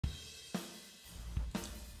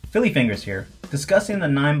Philly Fingers here, discussing the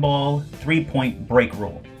 9-ball 3-point break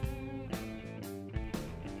rule.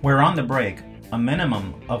 Where on the break, a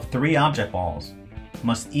minimum of 3 object balls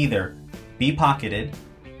must either be pocketed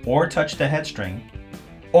or touch the head string,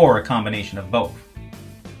 or a combination of both.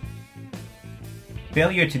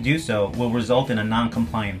 Failure to do so will result in a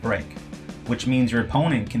non-compliant break, which means your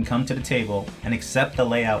opponent can come to the table and accept the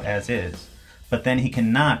layout as is, but then he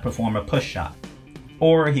cannot perform a push shot,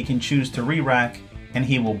 or he can choose to re-rack and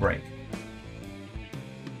he will break.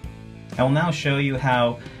 I will now show you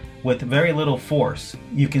how, with very little force,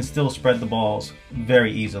 you can still spread the balls very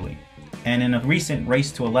easily. And in a recent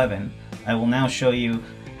race to 11, I will now show you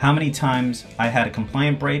how many times I had a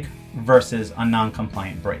compliant break versus a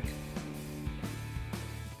non-compliant break.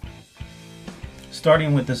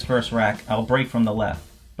 Starting with this first rack, I'll break from the left,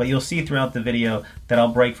 but you'll see throughout the video that I'll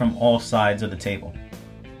break from all sides of the table.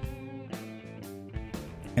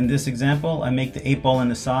 In this example, I make the 8-ball in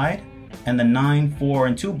the side, and the 9, 4,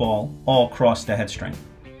 and 2 ball all cross the head string.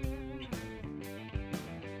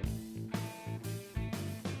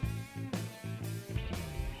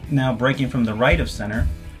 Now breaking from the right of center,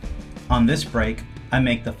 on this break, I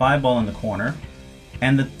make the 5-ball in the corner,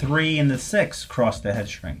 and the 3 and the 6 cross the head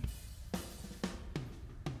string.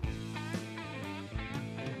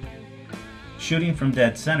 Shooting from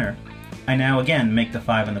dead center, I now again make the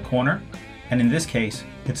 5 in the corner, and in this case,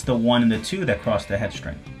 it's the 1 and the 2 that cross the head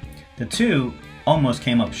string. The 2 almost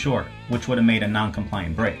came up short, which would have made a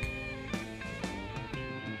non-compliant break.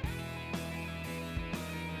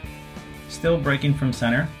 Still breaking from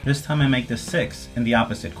center, this time I make the 6 in the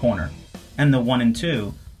opposite corner, and the 1 and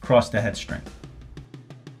 2 cross the head string.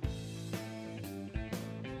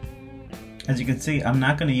 As you can see, I'm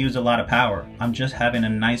not going to use a lot of power. I'm just having a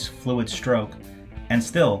nice fluid stroke, and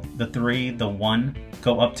still the 3, the 1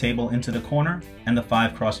 go up table into the corner, and the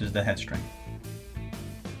 5 crosses the head string.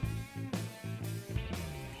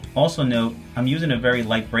 Also note, I'm using a very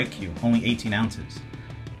light break cue, only 18 ounces.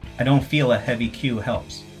 I don't feel a heavy cue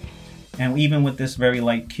helps. And even with this very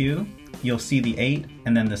light cue, you'll see the 8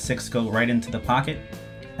 and then the 6 go right into the pocket,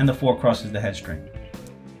 and the 4 crosses the head string.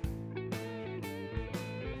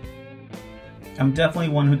 I'm definitely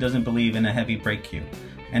one who doesn't believe in a heavy break cue.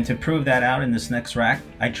 And to prove that out in this next rack,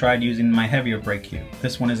 I tried using my heavier break cue.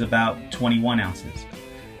 This one is about 21 ounces.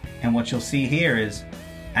 And what you'll see here is,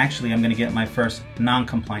 actually I'm going to get my first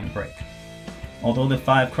non-compliant break. Although the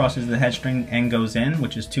 5 crosses the head string and goes in,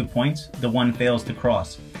 which is 2 points, the 1 fails to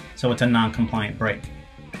cross. So it's a non-compliant break.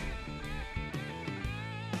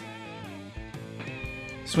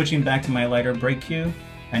 Switching back to my lighter break cue,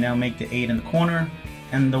 I now make the 8 in the corner,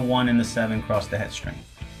 and the 1 and the 7 cross the head string.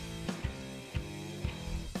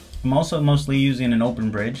 I'm also mostly using an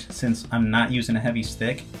open bridge since I'm not using a heavy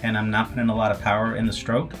stick and I'm not putting a lot of power in the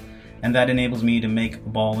stroke, and that enables me to make a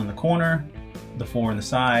ball in the corner, the 4 in the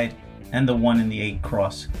side, and the 1 and the 8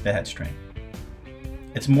 cross the head string.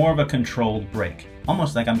 It's more of a controlled break,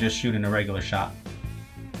 almost like I'm just shooting a regular shot.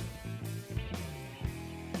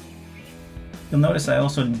 You'll notice I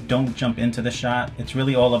also don't jump into the shot. It's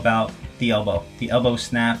really all about the elbow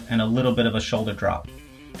snap, and a little bit of a shoulder drop.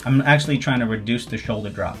 I'm actually trying to reduce the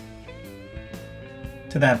shoulder drop.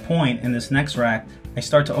 To that point, in this next rack, I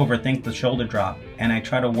start to overthink the shoulder drop, and I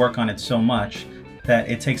try to work on it so much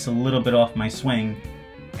that it takes a little bit off my swing,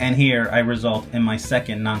 and here I result in my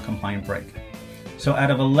second non-compliant break. So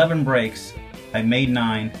out of 11 breaks, I made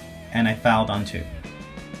 9, and I fouled on 2.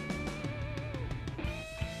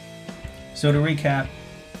 So to recap,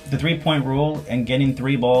 the 3-point rule and getting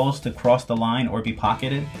 3 balls to cross the line or be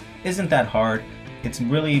pocketed isn't that hard. It's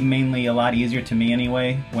really mainly a lot easier to me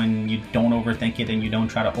anyway when you don't overthink it and you don't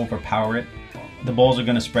try to overpower it. The balls are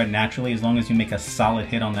going to spread naturally as long as you make a solid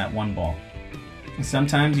hit on that 1 ball. And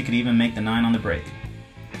sometimes you could even make the 9 on the break.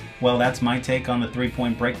 Well, that's my take on the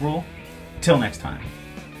 3-point break rule. Till next time.